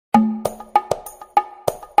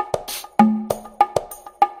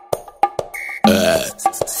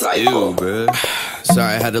Ew, bro.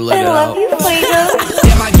 Sorry, I had to let it out. I love you, Play-Doh.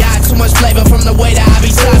 Damn, I got too much flavor from the way that I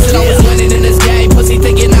be saucing. Always winning in this game, pussy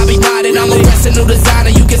thinking I be modding. I'm a brand new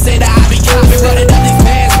designer, you can say that I be copying. Running up these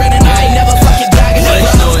pants, running, I ain't never fucking dragging.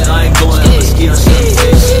 I know it, I ain't going on the ski on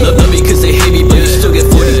Sundays. Love me cause they hate me, but you still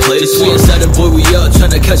get 40 plays. Just we inside and boy, we out,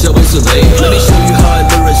 trying to catch up way too late. Let me show you how I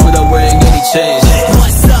lyrics without wearing any chains.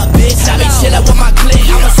 What's up, bitch? I be chillin' with my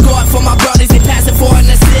clique. I'm a score for my brothers, they passing for an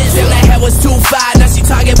assist. Damn, that hair was too fine, now she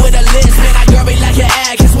target with a list. Man, I girl me like an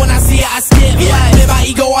egg, cause when I see her, I skip. Yeah, man, my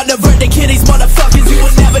ego on the vert, the kid, these motherfuckers. You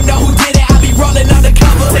would never know who did it, I be rolling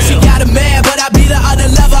undercover. Say she got a man, but I be the other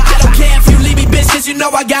lover. I don't care if you leave me, bitch, cause you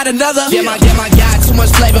know I got another. Yeah, my got too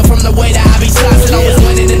much flavor from the way that I be saucing. Always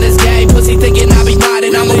winning in this game, pussy thinking I be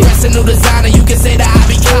modding. I'm a brand new designer, you can say that I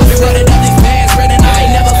be copying. Running up these pants, running, I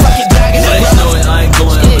ain't never fucking dragging. I know it, I ain't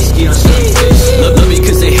going on the ski on Sundays. Love me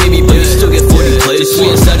cause they hate me, but you still get 40 plays. Just we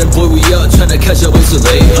inside and boy, we out, trying to catch up way too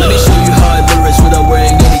late. Let me show you how I lyrics without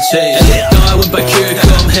wearing any chains. Now I went back here,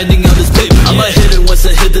 I'm handing out this paper. I might hit it once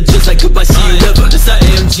I hit the just like goodbye, see you never. It's that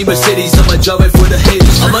AMG Mercedes on my drive right for the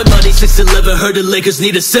haters. On my money 6'11", heard the Lakers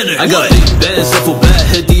need a center. I got big bands, duffel bag,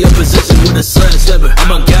 hit the opposition with a sledgehammer. I'm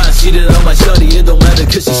on gas, cheated on my shawty, it don't matter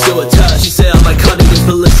cause she's still attached. She say I'm iconic, this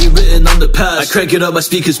Felicity written on the past. I crank it up, my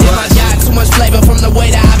speakers blast. I got too much flavor from the way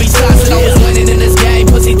that I be saucing. Always winning in this game,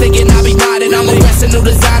 pussy thinking I be modding. I'm a brand new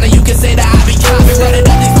designer, you can say that I be copying. Running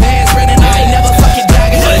up these